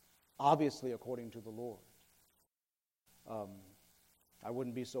 obviously according to the Lord. I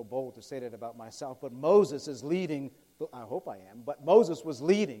wouldn't be so bold to say that about myself, but Moses is leading, I hope I am, but Moses was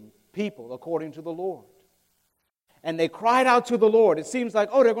leading people according to the Lord. And they cried out to the Lord. It seems like,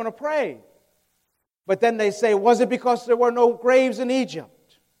 oh, they're going to pray. But then they say, was it because there were no graves in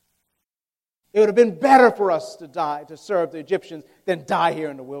Egypt? It would have been better for us to die, to serve the Egyptians, than die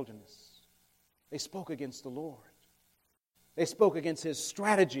here in the wilderness. They spoke against the Lord. They spoke against His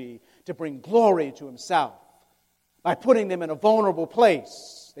strategy to bring glory to Himself by putting them in a vulnerable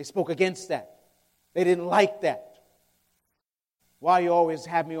place. They spoke against that. They didn't like that. Why you always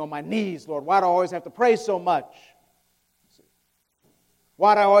have me on my knees, Lord? Why do I always have to pray so much?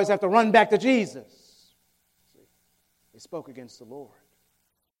 Why do I always have to run back to Jesus? They spoke against the Lord.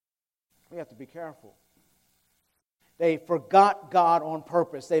 We have to be careful. They forgot God on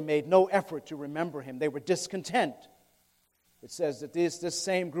purpose. They made no effort to remember Him. They were discontent. It says that this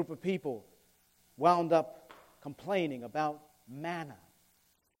same group of people wound up complaining about manna.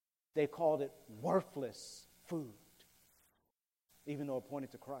 They called it worthless food, even though it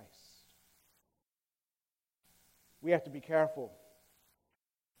pointed to Christ. We have to be careful.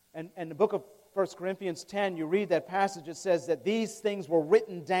 And the book of 1 Corinthians 10, you read that passage, it says that these things were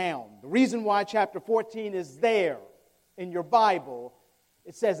written down. The reason why chapter 14 is there in your Bible,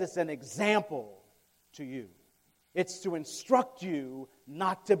 it says it's an example to you. It's to instruct you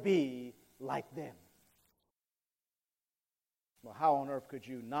not to be like them. Well, how on earth could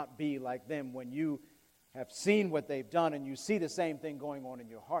you not be like them when you have seen what they've done and you see the same thing going on in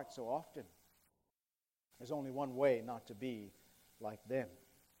your heart so often? There's only one way not to be like them.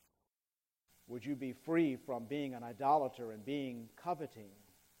 Would you be free from being an idolater and being coveting?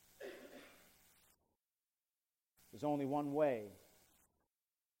 There's only one way.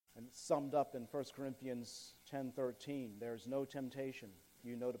 And it's summed up in 1 Corinthians 10:13. There's no temptation.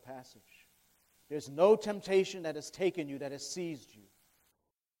 You know the passage. There's no temptation that has taken you, that has seized you,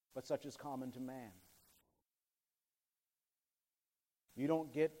 but such is common to man. You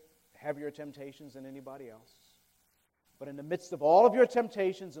don't get heavier temptations than anybody else. But in the midst of all of your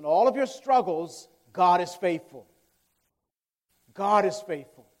temptations and all of your struggles, God is faithful. God is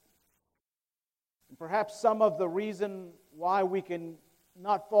faithful. And perhaps some of the reason why we can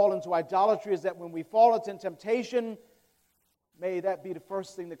not fall into idolatry is that when we fall into temptation, may that be the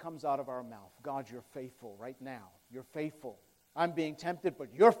first thing that comes out of our mouth. God, you're faithful right now. You're faithful. I'm being tempted,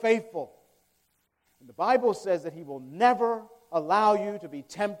 but you're faithful. And the Bible says that He will never allow you to be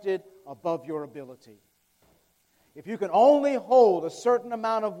tempted above your ability. If you can only hold a certain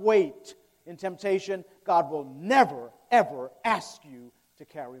amount of weight in temptation, God will never, ever ask you to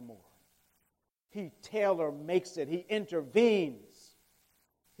carry more. He tailor-makes it. He intervenes.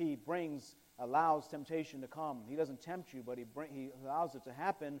 He allows temptation to come. He doesn't tempt you, but He allows it to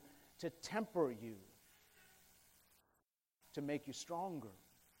happen to temper you, to make you stronger,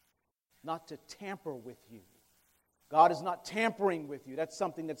 not to tamper with you. God is not tampering with you. That's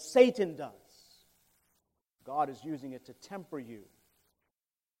something that Satan does. God is using it to temper you.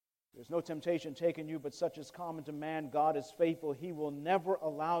 There's no temptation taken you, but such is common to man. God is faithful. He will never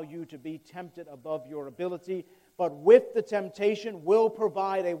allow you to be tempted above your ability, but with the temptation will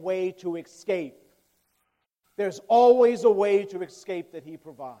provide a way to escape. There's always a way to escape that He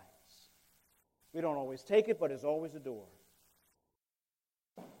provides. We don't always take it, but there's always a door.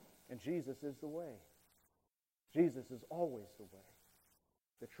 And Jesus is the way. Jesus is always the way,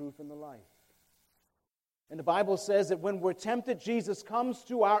 the truth, and the life. And the Bible says that when we're tempted, Jesus comes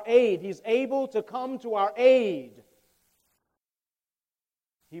to our aid. He's able to come to our aid.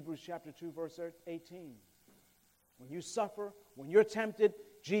 Hebrews chapter 2, verse 18. When you suffer, when you're tempted,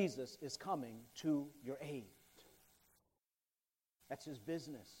 Jesus is coming to your aid. That's His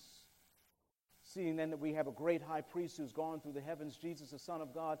business. Seeing then that we have a great high priest who's gone through the heavens, Jesus, the Son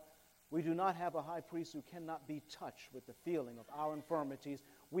of God, we do not have a high priest who cannot be touched with the feeling of our infirmities.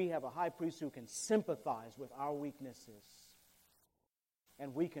 We have a high priest who can sympathize with our weaknesses.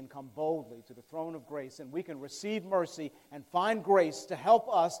 And we can come boldly to the throne of grace, and we can receive mercy and find grace to help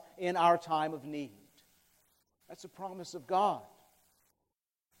us in our time of need. That's a promise of God.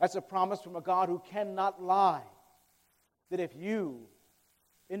 That's a promise from a God who cannot lie. That if you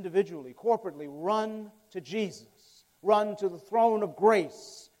individually, corporately run to Jesus, run to the throne of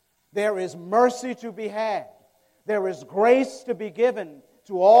grace, there is mercy to be had. There is grace to be given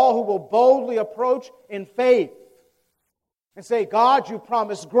to all who will boldly approach in faith and say, God, you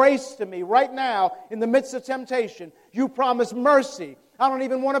promise grace to me right now in the midst of temptation. You promise mercy. I don't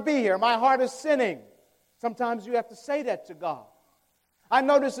even want to be here. My heart is sinning. Sometimes you have to say that to God. I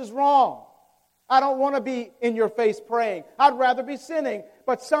know this is wrong. I don't want to be in your face praying. I'd rather be sinning.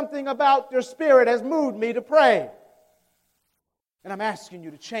 But something about your spirit has moved me to pray. And I'm asking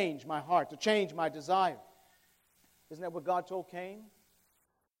you to change my heart, to change my desire. Isn't that what God told Cain?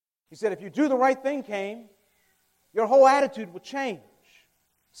 He said, if you do the right thing, Cain, your whole attitude will change.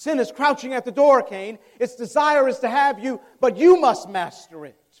 Sin is crouching at the door, Cain. Its desire is to have you, but you must master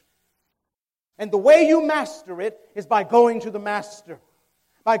it. And the way you master it is by going to the Master,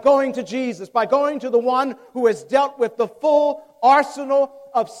 by going to Jesus, by going to the one who has dealt with the full arsenal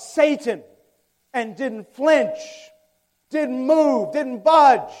of Satan and didn't flinch, didn't move, didn't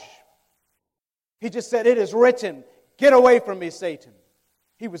budge. He just said, it is written, get away from me, Satan.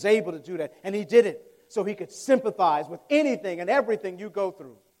 He was able to do that, and he did it so he could sympathize with anything and everything you go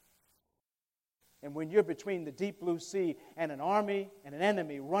through. And when you're between the deep blue sea and an army and an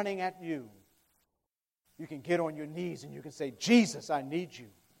enemy running at you, you can get on your knees and you can say, Jesus, I need you.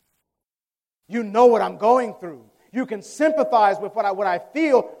 You know what I'm going through. You can sympathize with what I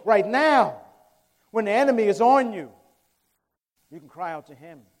feel right now. When the enemy is on you, you can cry out to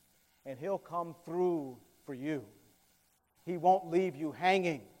him, and he'll come through for you. He won't leave you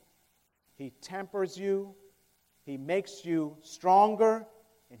hanging. He tempers you, he makes you stronger,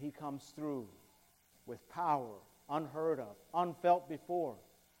 and he comes through with power unheard of, unfelt before.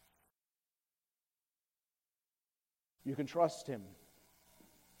 You can trust him.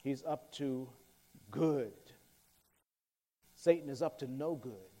 He's up to good. Satan is up to no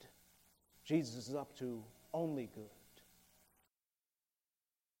good. Jesus is up to only good.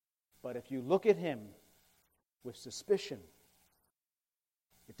 But if you look at him with suspicion,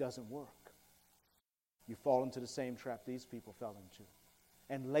 it doesn't work. You fall into the same trap these people fell into.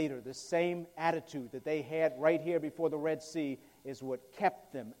 And later, the same attitude that they had right here before the Red Sea is what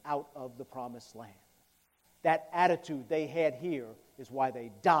kept them out of the Promised Land. That attitude they had here is why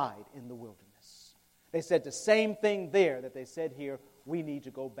they died in the wilderness. They said the same thing there that they said here, we need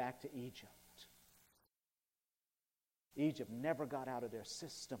to go back to Egypt. Egypt never got out of their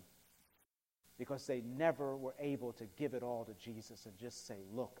system because they never were able to give it all to Jesus and just say,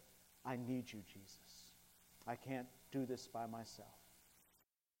 look, I need you, Jesus. I can't do this by myself.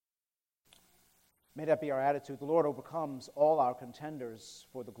 May that be our attitude. The Lord overcomes all our contenders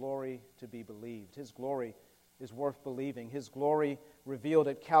for the glory to be believed. His glory is worth believing. His glory revealed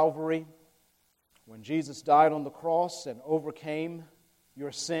at Calvary when Jesus died on the cross and overcame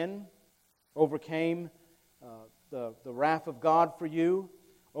your sin, overcame the wrath of God for you,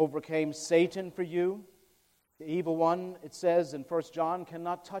 overcame Satan for you. The evil one, it says in 1 John,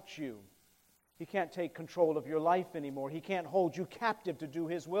 cannot touch you. He can't take control of your life anymore. He can't hold you captive to do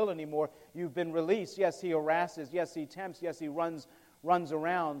his will anymore. You've been released. Yes, he harasses. Yes, he tempts. Yes, he runs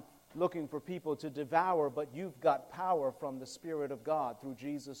around looking for people to devour, but you've got power from the Spirit of God through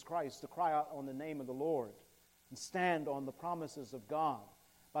Jesus Christ to cry out on the name of the Lord and stand on the promises of God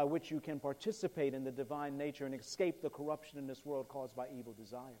by which you can participate in the divine nature and escape the corruption in this world caused by evil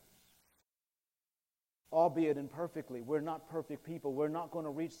desires. Albeit imperfectly, we're not perfect people. We're not going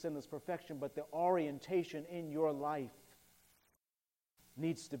to reach sinless perfection, but the orientation in your life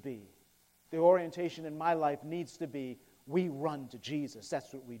needs to be, the orientation in my life needs to be, we run to Jesus.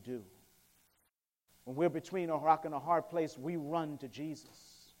 That's what we do. When we're between a rock and a hard place, we run to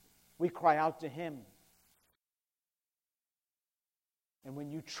Jesus. We cry out to him. And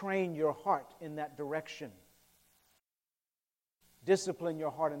when you train your heart in that direction, discipline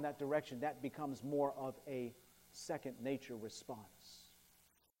your heart in that direction, that becomes more of a second nature response.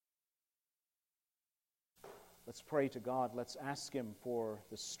 Let's pray to God. Let's ask him for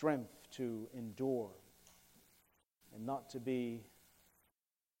the strength to endure and not to be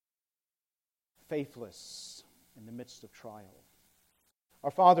faithless in the midst of trial.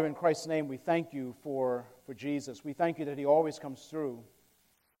 Our Father, in Christ's name, we thank you for Jesus. We thank you that he always comes through.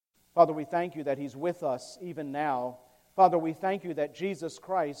 Father, we thank you that he's with us even now. Father, we thank you that Jesus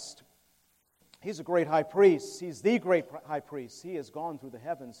Christ, he's a great high priest. He's the great high priest. He has gone through the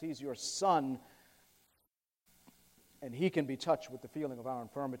heavens. He's your Son. And he can be touched with the feeling of our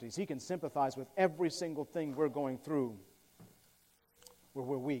infirmities. He can sympathize with every single thing we're going through where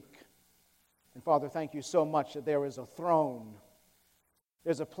we're weak. And Father, thank you so much that there is a throne.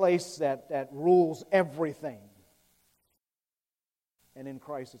 There's a place that rules everything. And in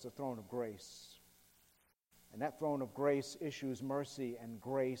Christ it's a throne of grace. And that throne of grace issues mercy and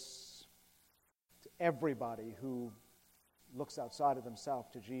grace to everybody who looks outside of themselves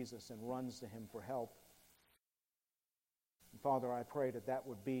to Jesus and runs to him for help. And Father, I pray that that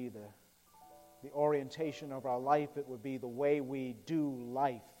would be the orientation of our life. It would be the way we do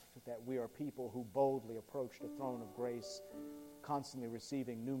life, that we are people who boldly approach the throne of grace, constantly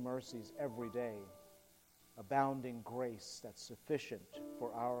receiving new mercies every day, abounding grace that's sufficient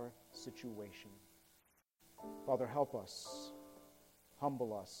for our situation. Father, help us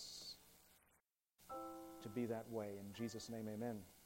humble us to be that way. In Jesus' name, amen.